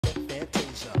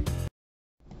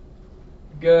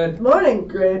Good morning.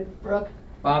 Great. Brooke.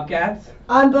 Bobcats.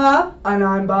 I'm Bob. And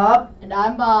I'm Bob. And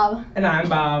I'm Bob. And I'm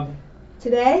Bob.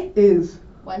 Today Is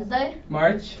Wednesday,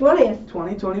 March 20th.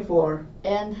 2024.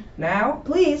 and now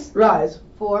Please Rise.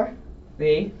 for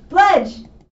the pledge.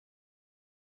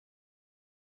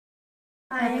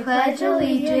 I pledge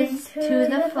allegiance to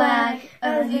the flag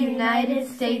of the United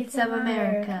States of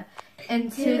America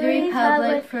and to the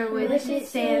republic for which it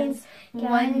stands,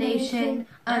 one nation,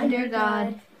 under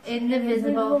God,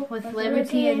 indivisible, with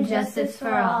liberty and justice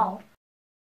for all.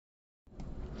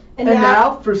 And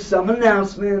now for some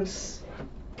announcements.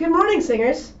 Good morning,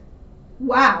 singers.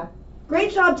 Wow.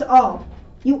 Great job to all.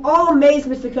 You all amazed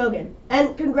Mr. Kogan.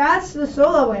 And congrats to the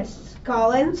soloists,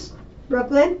 Collins,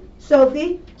 Brooklyn,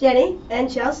 Sophie, Jenny,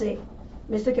 and Chelsea.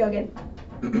 Mr.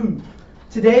 Kogan.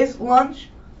 Today's lunch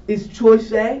is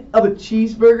choice A of a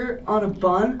cheeseburger on a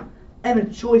bun and a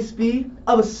choice B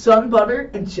of a sun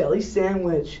butter and jelly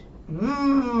sandwich.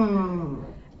 Mmm.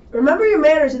 Remember your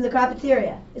manners in the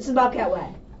cafeteria. It's the Bobcat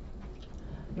way.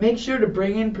 Make sure to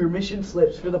bring in permission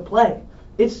slips for the play.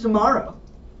 It's tomorrow.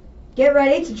 Get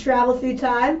ready to travel through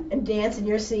time and dance in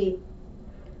your seat.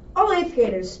 All 8th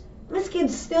graders, Miss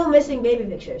Kid's still missing baby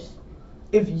pictures.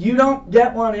 If you don't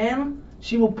get one in,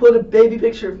 she will put a baby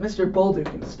picture of Mr.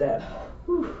 Bolduc instead.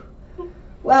 Whew.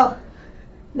 Well,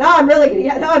 now I'm definitely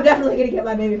gonna get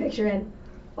my baby picture in.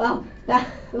 Well, now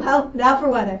for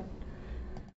weather.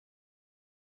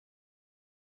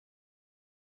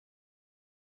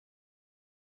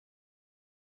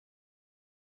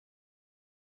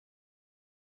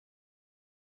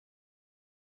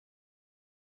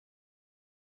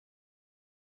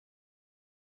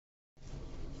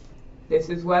 This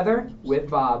is weather with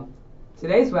Bob.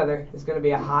 Today's weather is going to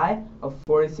be a high of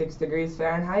 46 degrees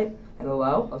Fahrenheit and a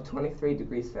low of 23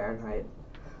 degrees Fahrenheit.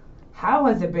 How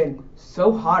has it been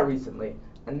so hot recently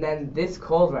and then this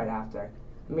cold right after?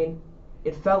 I mean,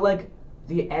 it felt like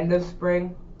the end of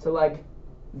spring to like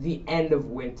the end of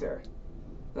winter.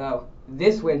 Though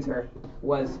this winter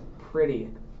was pretty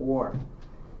warm.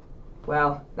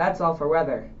 Well, that's all for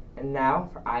weather. And now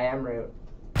for I Am Root.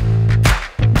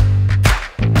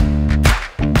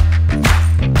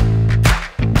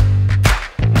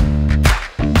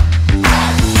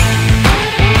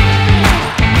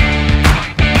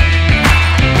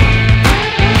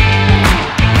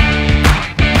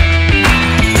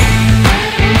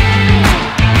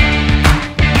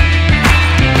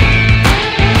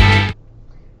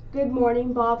 Good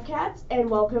morning, Bobcats, and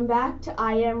welcome back to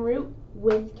I Am Root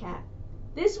with Cat.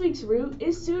 This week's root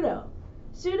is pseudo.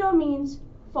 Pseudo means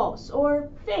false or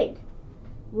fake.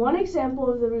 One example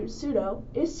of the root pseudo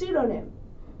is pseudonym.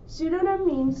 Pseudonym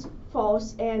means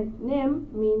false and nym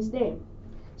means name.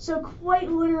 So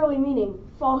quite literally meaning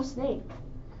false name.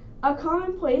 A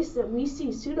common place that we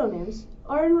see pseudonyms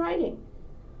are in writing.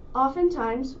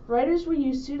 Oftentimes, writers will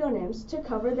use pseudonyms to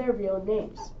cover their real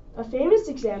names. A famous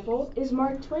example is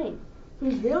Mark Twain,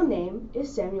 whose real name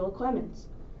is Samuel Clemens.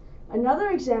 Another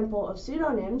example of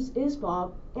pseudonyms is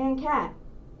Bob and Cat.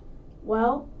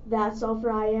 Well, that's all for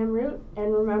I Am Root,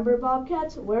 and remember,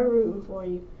 Bobcats, we're rooting for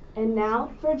you. And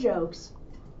now for jokes.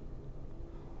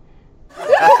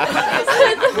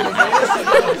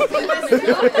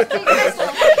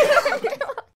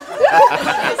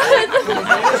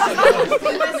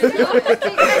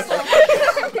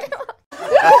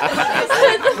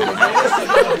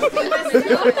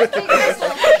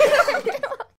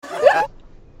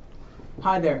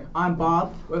 Hi there, I'm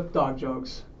Bob with Dog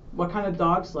Jokes. What kind of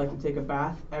dogs like to take a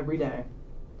bath every day?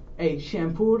 A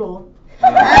shampoodle.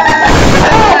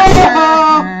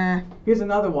 Here's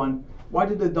another one. Why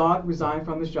did the dog resign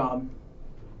from his job?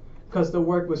 Because the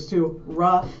work was too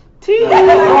rough.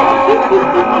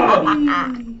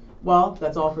 Well,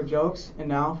 that's all for jokes, and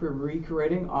now for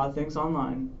recreating odd things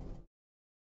online.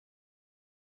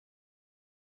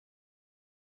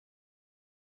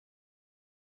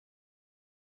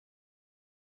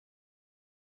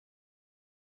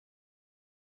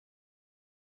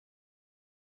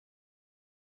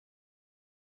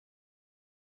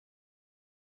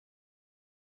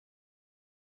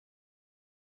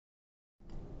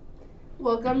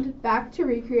 Welcome back to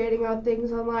Recreating Odd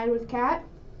Things Online with Cat.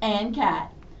 And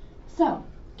Cat. So,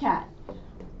 Cat,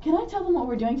 can I tell them what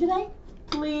we're doing today?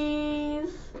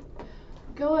 Please?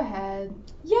 Go ahead.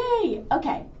 Yay!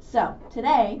 Okay, so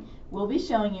today we'll be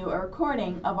showing you a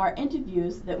recording of our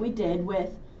interviews that we did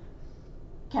with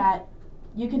Cat.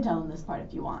 You can tell them this part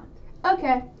if you want.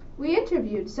 Okay, we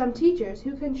interviewed some teachers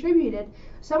who contributed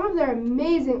some of their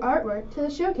amazing artwork to the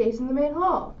showcase in the main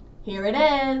hall. Here it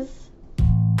is.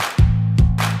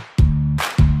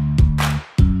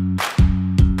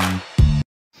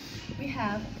 we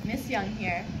have Miss Young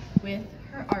here with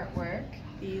her artwork,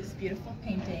 these beautiful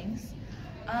paintings.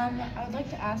 I would like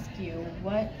to ask you,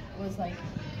 what was like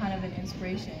kind of an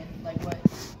inspiration? Like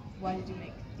why did you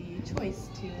make the choice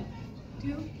to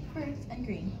do birds and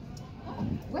green? Oh,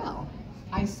 well,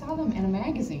 I saw them in a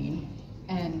magazine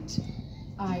and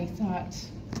I thought,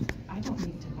 I don't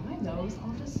need to buy those,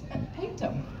 I'll just paint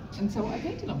them. And so I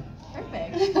painted them.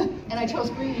 Perfect. And I chose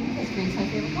green because green's my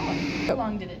favorite color. How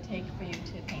long did it take for you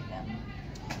to paint them?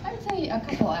 I would say a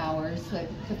couple hours. The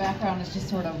background is just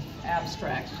sort of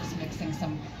abstract, just mixing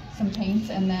some paints,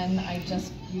 and then I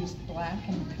just used black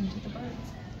and painted the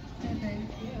birds. They're very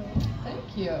cute.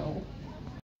 Thank you.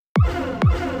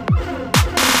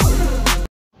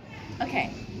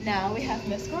 Okay, now we have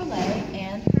Miss Gourlay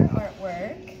and her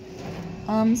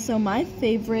artwork. So my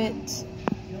favorite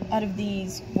out of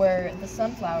these were the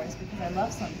sunflowers because I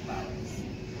love sunflowers.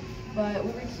 But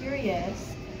we were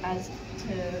curious as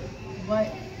to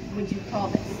what would you call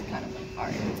this kind of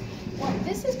art? Well,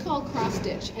 this is called cross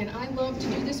stitch, and I love to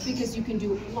do this because you can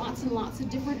do lots and lots of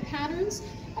different patterns.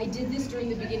 I did this during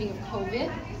the beginning of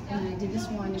COVID, and I did this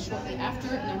one shortly after,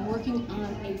 and I'm working on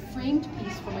a framed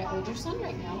piece for my older son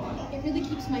right now. It really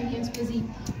keeps my hands busy,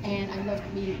 and I love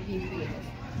being creative.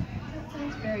 That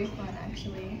sounds very fun,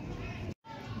 actually.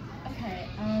 Okay,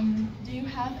 do you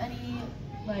have any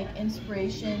like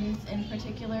inspirations in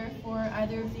particular for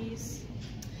either of these?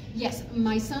 Yes,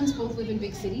 my sons both live in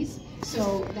big cities,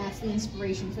 so that's the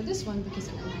inspiration for this one because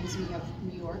it reminds me of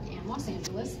New York and Los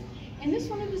Angeles. And this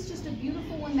one, it was just a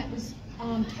beautiful one that was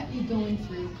kept me going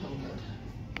through COVID.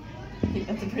 I think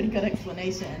that's a pretty good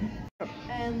explanation.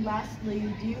 And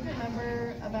lastly, do you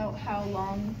remember about how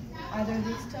long either of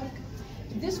these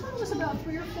took? This one was about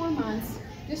 3 or 4 months.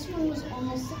 This one was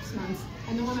almost 6 months,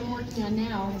 and the one I'm working on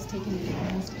now has taken me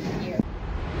almost a year.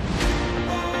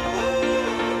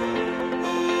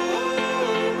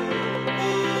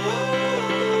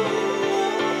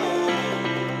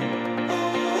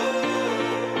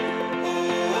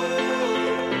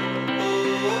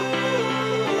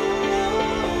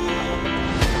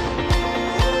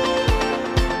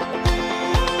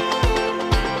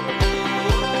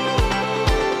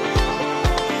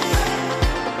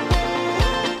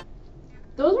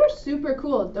 Those were super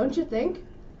cool, don't you think?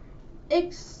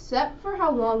 Except for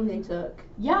how long they took.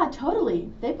 Yeah,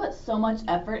 totally. They put so much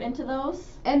effort into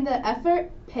those. And the effort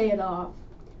paid off.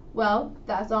 Well,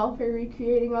 that's all for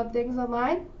recreating odd things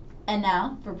online. And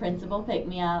now for Principal Pick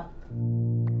Me Up.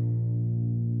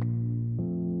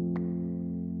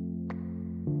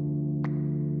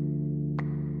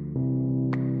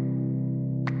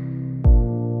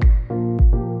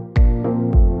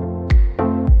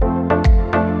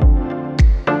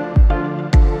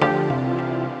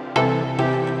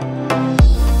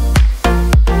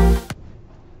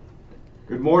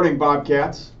 Good morning,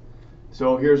 Bobcats.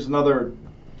 So here's another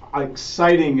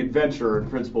exciting adventure in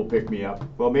Principal Pick Me Up.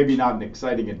 Well, maybe not an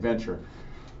exciting adventure,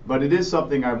 but it is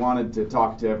something I wanted to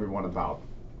talk to everyone about.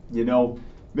 You know,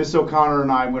 Miss O'Connor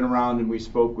and I went around and we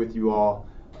spoke with you all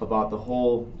about the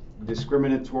whole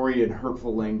discriminatory and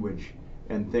hurtful language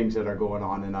and things that are going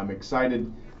on, and I'm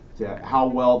excited to how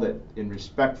well that and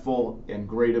respectful and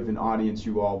great of an audience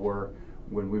you all were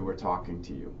when we were talking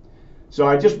to you. So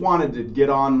I just wanted to get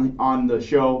on the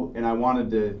show, and I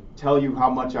wanted to tell you how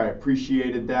much I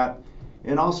appreciated that,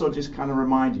 and also just kind of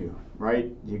remind you, right?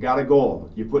 You got a goal.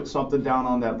 You put something down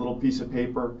on that little piece of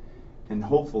paper, and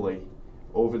hopefully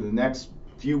over the next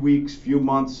few weeks, few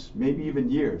months, maybe even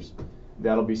years,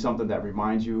 that'll be something that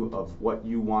reminds you of what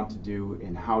you want to do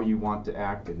and how you want to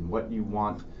act and what you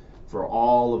want for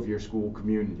all of your school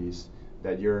communities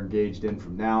that you're engaged in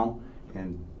from now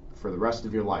and for the rest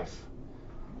of your life.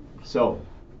 So,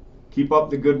 keep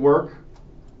up the good work,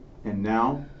 and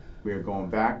now we are going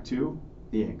back to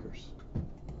the anchors.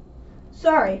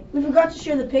 Sorry, we forgot to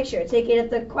show the picture taken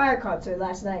at the choir concert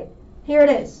last night. Here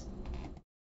it is.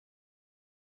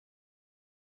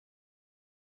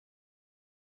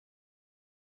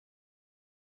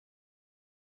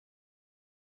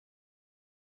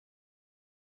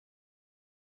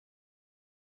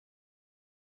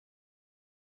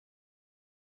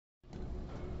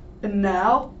 And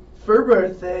now for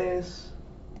birthdays.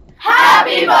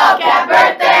 Happy Bobcat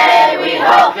birthday! We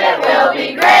hope it will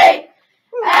be great.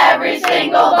 Every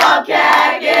single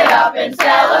Bobcat, get up and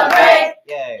celebrate.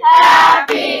 Yay.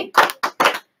 Happy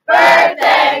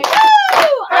birthday!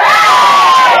 Woo!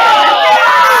 Hooray!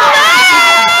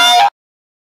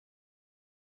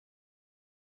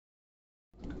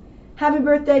 Happy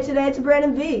birthday today to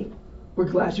Brandon V. We're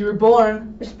glad you were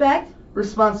born. Respect,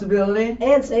 Responsibility.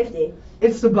 and safety.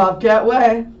 It's the Bobcat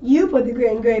way. You put the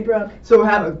grit in Great Brook. So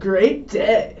have a great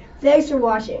day. Thanks for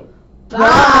watching.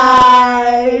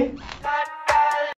 Bye.